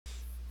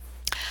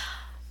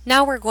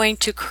Now we're going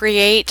to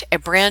create a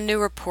brand new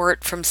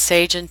report from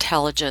Sage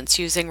Intelligence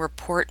using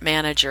Report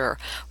Manager.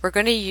 We're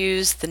going to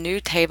use the new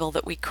table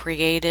that we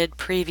created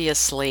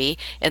previously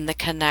in the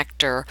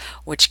connector,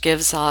 which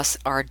gives us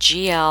our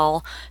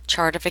GL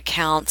chart of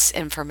accounts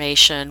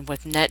information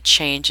with net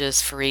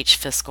changes for each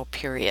fiscal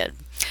period.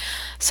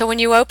 So when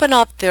you open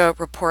up the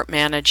Report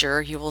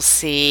Manager, you will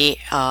see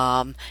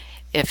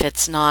if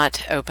it's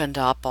not opened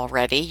up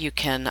already, you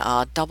can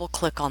double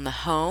click on the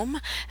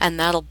home and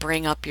that'll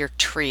bring up your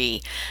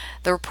tree.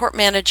 The Report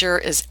Manager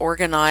is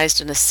organized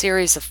in a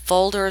series of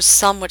folders,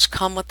 some which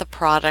come with the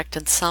product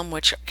and some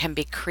which can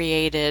be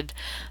created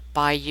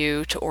by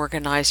you to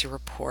organize your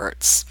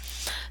reports.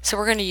 So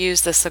we're going to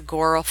use this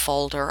Agora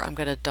folder. I'm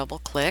going to double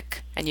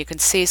click and you can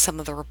see some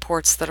of the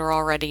reports that are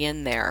already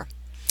in there.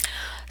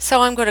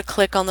 So I'm going to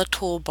click on the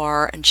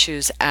toolbar and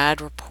choose Add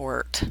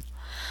Report.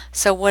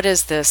 So what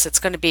is this? It's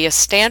going to be a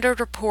standard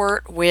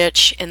report,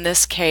 which in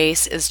this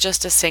case is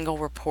just a single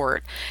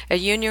report. A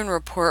union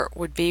report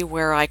would be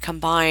where I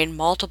combine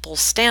multiple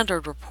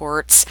standard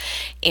reports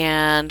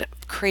and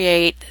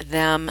create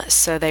them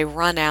so they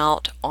run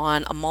out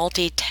on a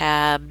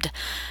multi-tabbed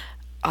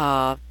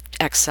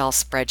Excel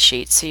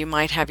spreadsheet. So you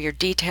might have your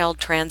detailed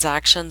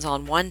transactions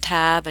on one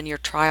tab and your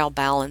trial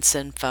balance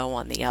info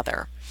on the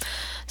other.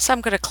 So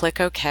I'm going to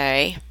click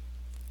OK.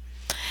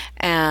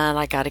 And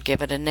I got to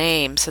give it a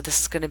name. So this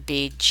is going to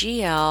be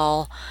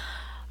GL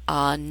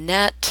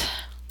net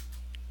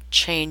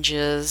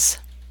changes,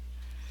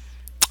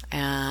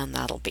 and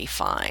that'll be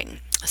fine.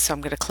 So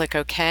I'm going to click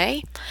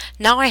OK.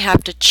 Now I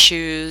have to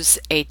choose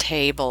a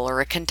table,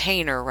 or a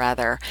container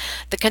rather.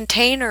 The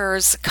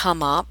containers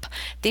come up.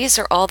 These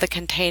are all the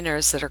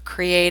containers that are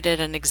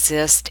created and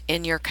exist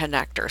in your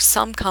connector.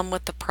 Some come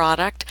with the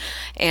product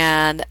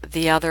and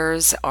the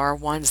others are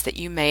ones that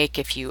you make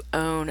if you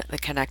own the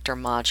connector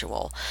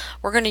module.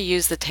 We're going to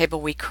use the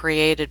table we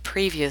created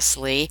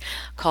previously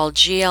called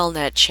GL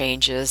net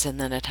changes,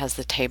 and then it has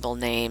the table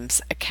names,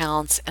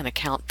 accounts, and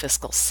account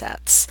fiscal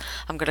sets.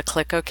 I'm going to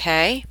click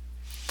OK.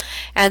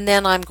 And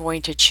then I'm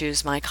going to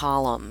choose my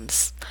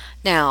columns.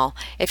 Now,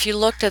 if you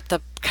looked at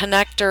the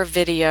connector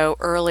video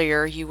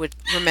earlier, you would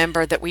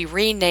remember that we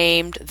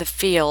renamed the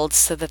fields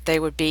so that they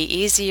would be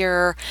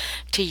easier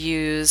to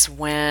use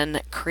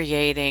when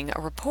creating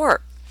a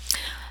report.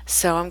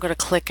 So I'm going to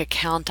click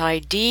Account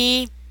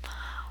ID.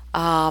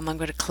 I'm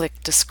going to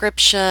click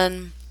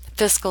Description,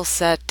 Fiscal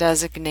Set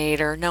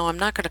Designator. No, I'm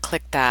not going to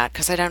click that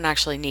because I don't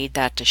actually need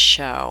that to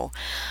show.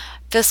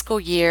 Fiscal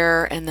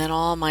year, and then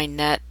all my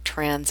net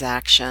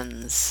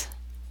transactions.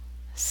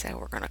 So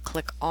we're going to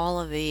click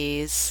all of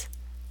these,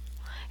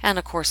 and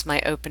of course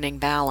my opening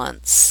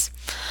balance,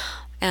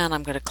 and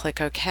I'm going to click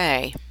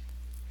OK.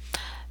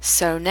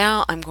 So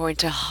now I'm going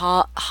to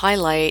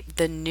highlight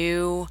the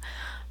new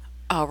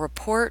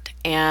report,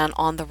 and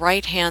on the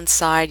right hand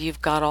side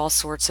you've got all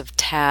sorts of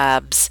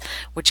tabs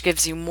which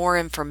gives you more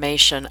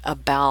information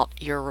about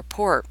your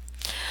report.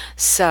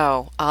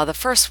 So the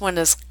first one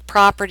is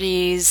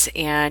properties,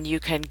 and you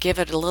can give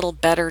it a little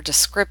better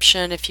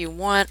description if you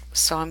want,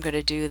 so I'm going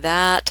to do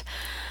that.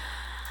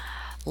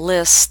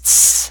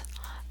 Lists,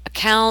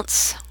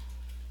 accounts,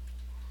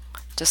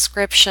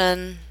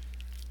 description,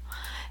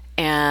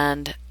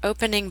 and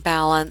opening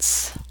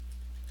balance,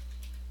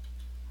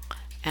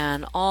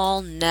 and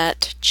all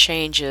net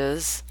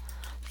changes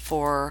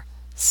for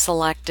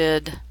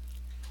selected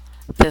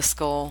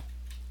fiscal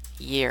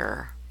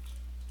year.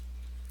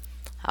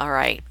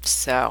 Alright,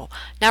 so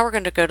now we're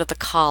going to go to the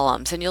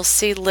columns, and you'll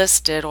see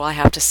listed, well, I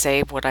have to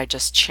save what I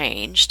just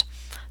changed,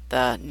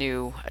 the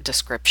new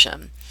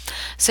description.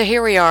 So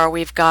here we are,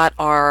 we've got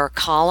our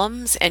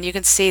columns, and you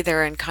can see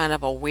they're in kind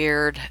of a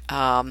weird,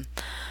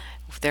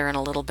 they're in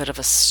a little bit of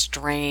a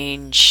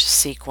strange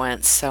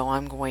sequence, so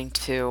I'm going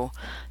to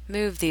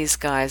move these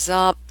guys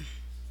up.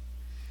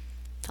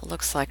 It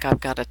looks like I've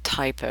got a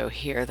typo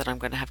here that I'm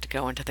going to have to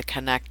go into the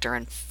connector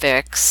and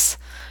fix.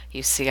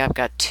 You see I've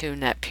got two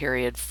net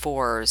period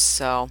 4s,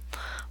 so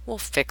we'll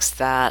fix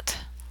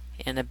that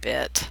in a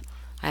bit.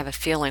 I have a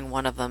feeling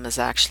one of them is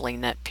actually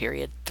net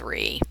period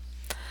 3.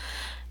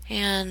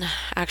 And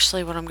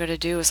actually what I'm going to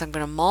do is I'm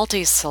going to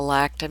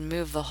multi-select and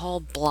move the whole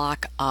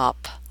block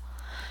up.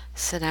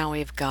 So now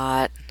we've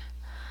got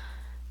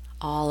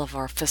all of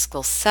our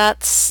fiscal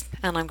sets,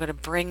 and I'm going to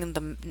bring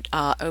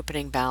the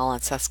opening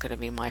balance. That's going to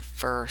be my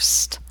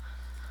first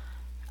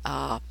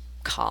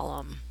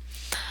column.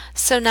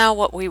 So now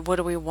what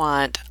do we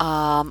want?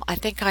 I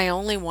think I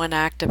only want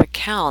active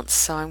accounts,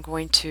 so I'm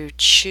going to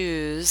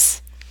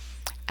choose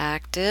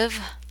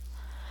active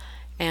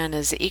and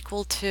is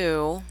equal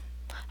to,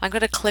 I'm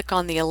going to click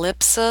on the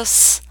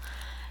ellipsis,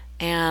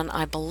 and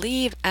I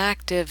believe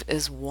active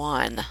is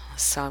 1,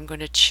 so I'm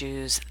going to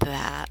choose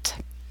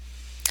that.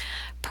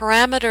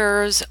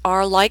 Parameters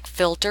are like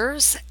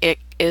filters. It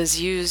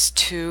is used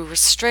to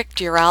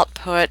restrict your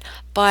output,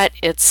 but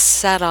it's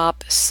set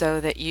up so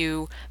that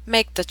you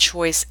make the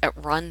choice at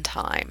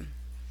runtime.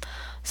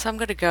 So I'm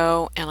going to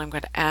go and I'm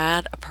going to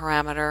add a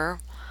parameter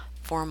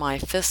for my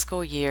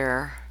fiscal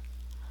year,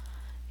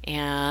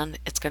 and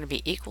it's going to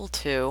be equal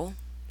to,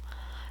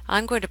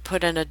 I'm going to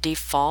put in a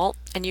default,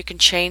 and you can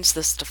change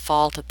this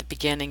default at the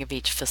beginning of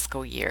each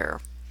fiscal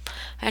year.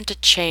 And to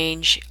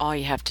change, all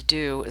you have to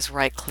do is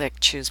right click,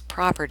 choose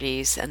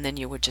properties, and then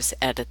you would just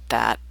edit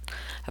that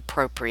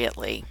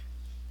appropriately.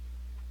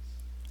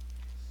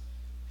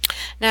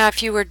 Now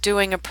if you were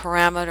doing a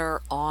parameter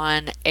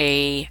on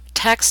a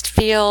text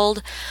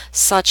field,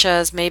 such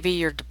as maybe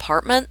your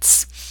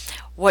departments,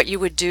 what you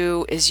would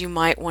do is you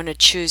might want to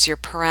choose your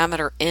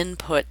parameter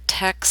input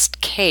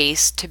text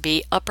case to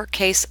be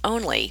uppercase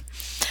only.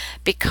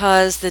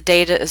 Because the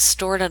data is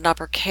stored in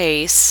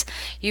uppercase,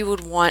 you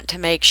would want to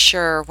make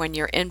sure when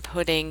you're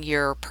inputting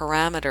your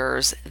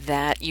parameters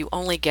that you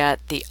only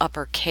get the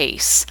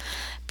uppercase,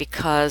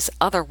 because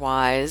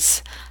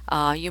otherwise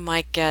you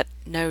might get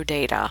no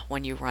data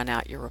when you run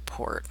out your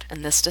report.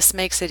 And this just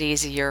makes it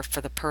easier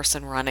for the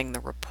person running the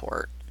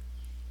report.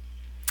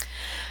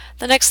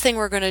 The next thing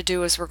we're going to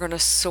do is we're going to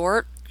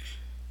sort,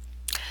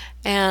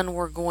 and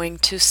we're going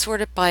to sort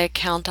it by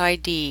account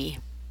ID.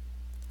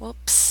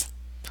 Whoops.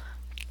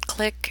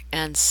 Click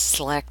and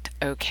select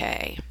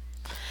OK.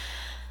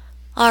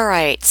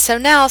 Alright, so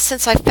now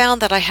since I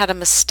found that I had a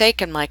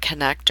mistake in my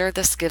connector,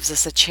 this gives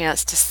us a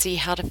chance to see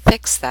how to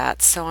fix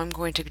that. So I'm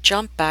going to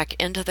jump back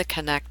into the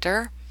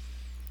connector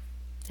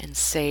in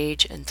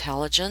Sage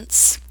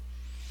Intelligence,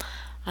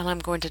 and I'm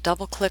going to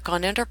double click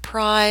on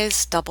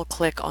Enterprise, double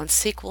click on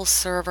SQL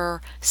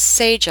Server,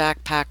 Sage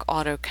ACPAC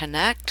Auto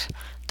Connect,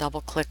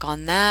 double click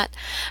on that,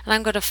 and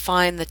I'm going to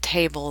find the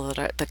table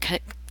that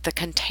the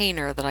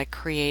container that I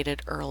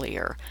created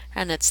earlier,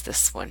 and it's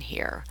this one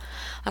here.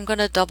 I'm going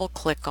to double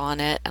click on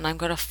it, and I'm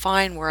going to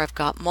find where I've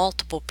got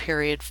multiple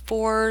period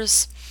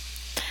 4s,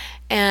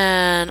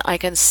 and I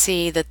can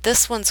see that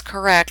this one's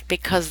correct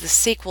because the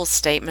SQL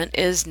statement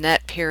is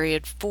net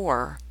period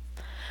 4.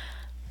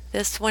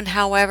 This one,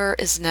 however,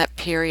 is net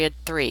period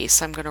 3,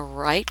 so I'm going to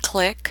right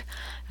click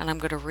and I'm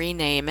going to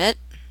rename it,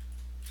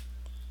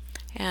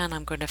 and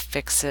I'm going to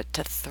fix it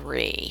to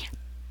 3.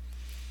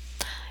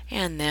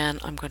 And then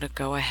I'm going to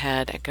go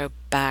ahead and go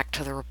back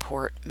to the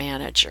report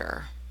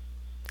manager.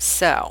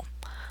 So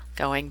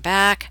going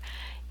back,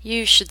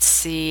 you should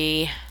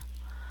see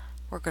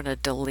we're going to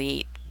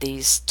delete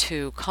these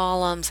 2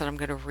 columns, and I'm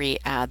going to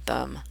re-add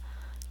them,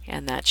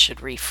 and that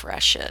should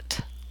refresh it.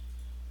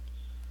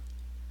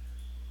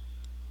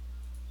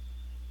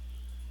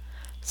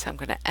 So I'm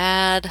going to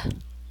add,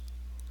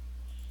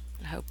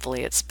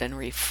 hopefully it's been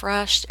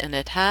refreshed, and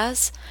it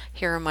has.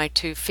 Here are my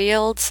 2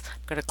 fields.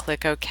 I'm going to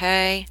click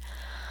OK.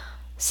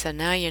 So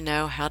now you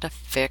know how to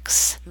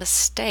fix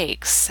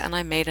mistakes, and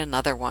I made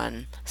another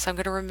one. So I'm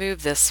going to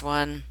remove this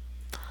one,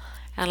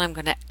 and I'm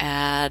going to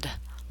add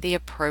the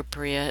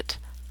appropriate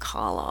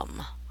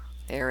column.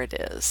 There it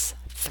is,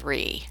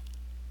 3.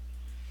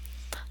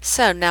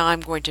 So now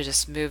I'm going to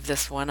just move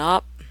this one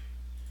up,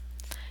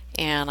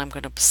 and I'm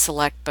going to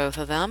select both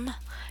of them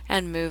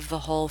and move the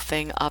whole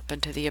thing up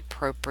into the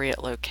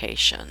appropriate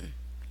location.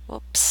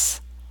 Whoops.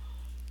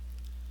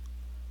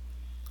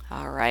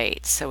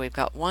 Alright, so we've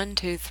got 1,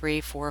 2, 3,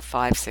 4,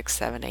 5, 6,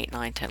 7, 8,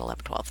 9, 10,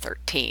 11, 12,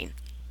 13.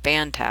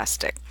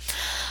 Fantastic.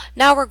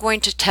 Now we're going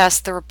to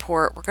test the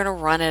report. We're going to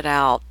run it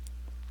out.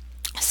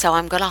 So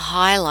I'm going to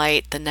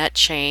highlight the net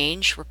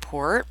change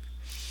report,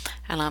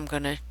 and I'm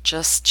going to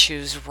just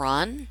choose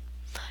Run.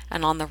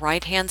 And on the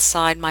right hand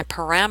side, my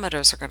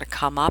parameters are going to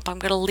come up. I'm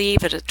going to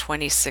leave it at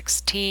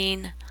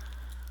 2016,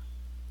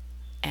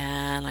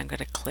 and I'm going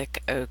to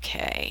click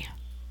OK.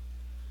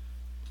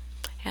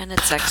 And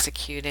it's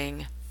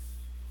executing.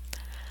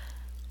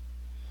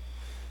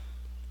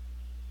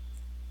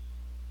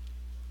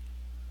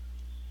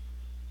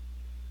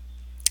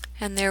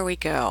 And there we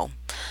go.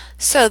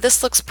 So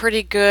this looks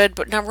pretty good,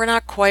 but now we're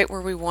not quite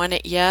where we want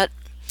it yet.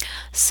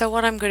 So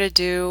what I'm going to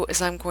do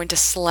is I'm going to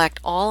select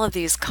all of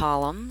these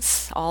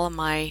columns, all of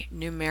my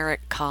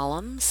numeric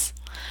columns,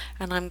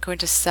 and I'm going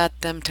to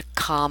set them to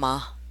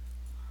comma.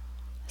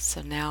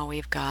 So now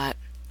we've got,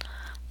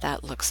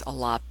 that looks a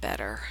lot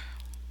better.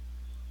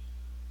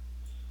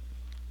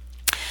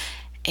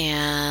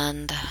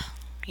 And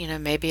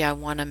maybe I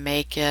want to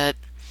make it,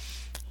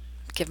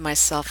 give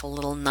myself a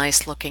little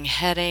nice looking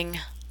heading.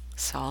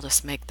 So I'll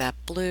just make that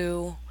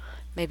blue,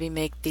 maybe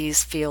make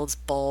these fields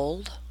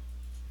bold.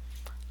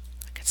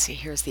 I can see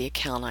here's the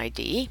account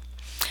ID.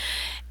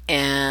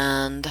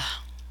 And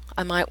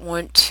I might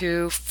want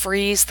to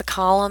freeze the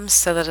columns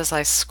so that as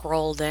I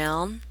scroll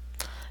down,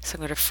 so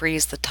I'm going to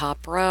freeze the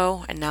top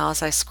row, and now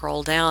as I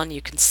scroll down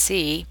you can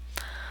see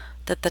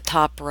that the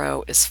top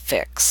row is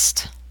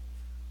fixed.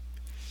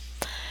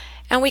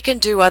 And we can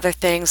do other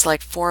things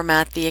like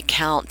format the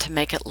account to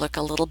make it look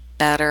a little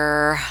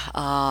better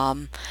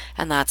and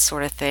that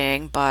sort of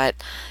thing, but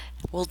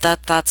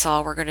that's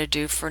all we're going to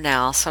do for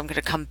now. So I'm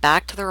going to come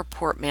back to the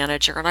report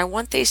manager, and I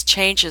want these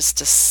changes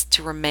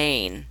to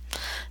remain.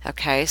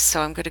 Okay,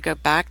 so I'm going to go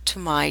back to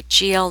my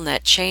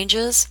GLNet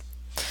changes,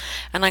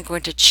 and I'm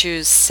going to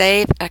choose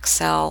Save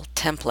Excel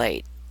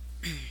Template.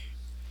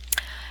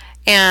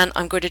 And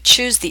I'm going to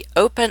choose the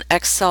Open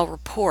Excel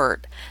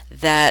report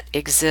that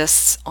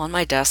exists on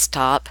my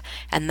desktop,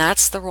 and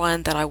that's the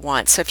one that I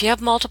want. So if you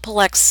have multiple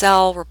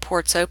Excel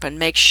reports open,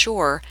 make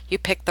sure you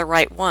pick the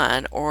right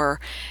one or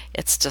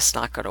it's just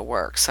not going to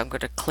work. So I'm going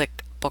to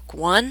click Book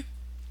 1.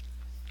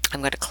 I'm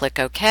going to click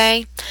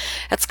OK.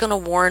 It's going to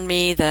warn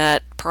me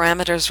that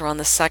parameters are on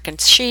the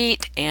second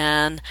sheet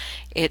and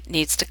it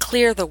needs to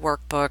clear the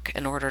workbook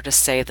in order to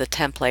save the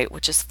template,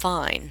 which is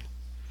fine.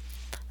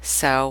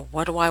 So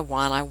what do I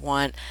want? I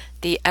want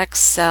the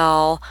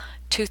Excel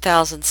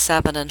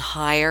 2007 and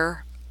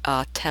higher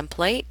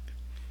template,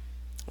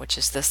 which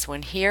is this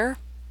one here.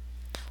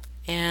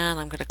 And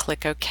I'm going to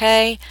click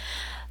OK.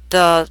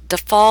 The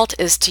default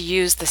is to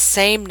use the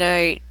same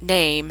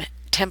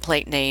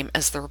template name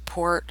as the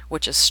report,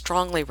 which is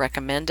strongly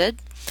recommended.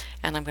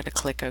 And I'm going to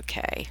click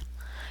OK.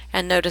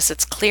 And notice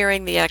it's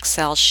clearing the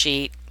Excel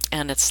sheet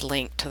and it's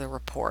linked to the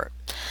report.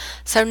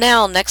 So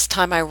now next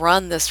time I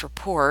run this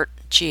report,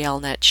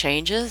 GLNet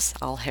changes,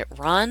 I'll hit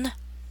run.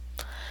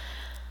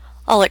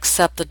 I'll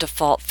accept the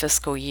default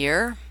fiscal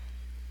year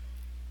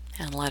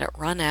and let it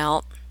run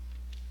out,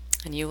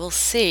 and you will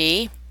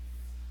see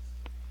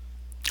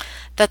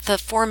that the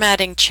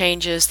formatting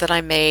changes that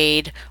I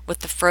made with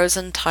the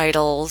frozen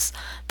titles,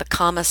 the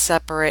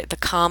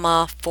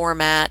comma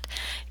format,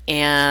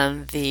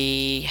 and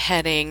the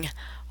heading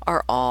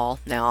are all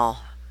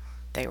now,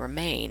 they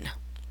remain.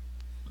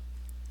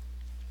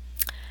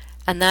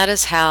 And that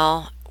is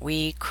how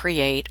we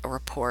create a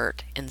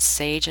report in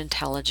Sage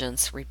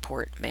Intelligence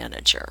Report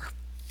Manager.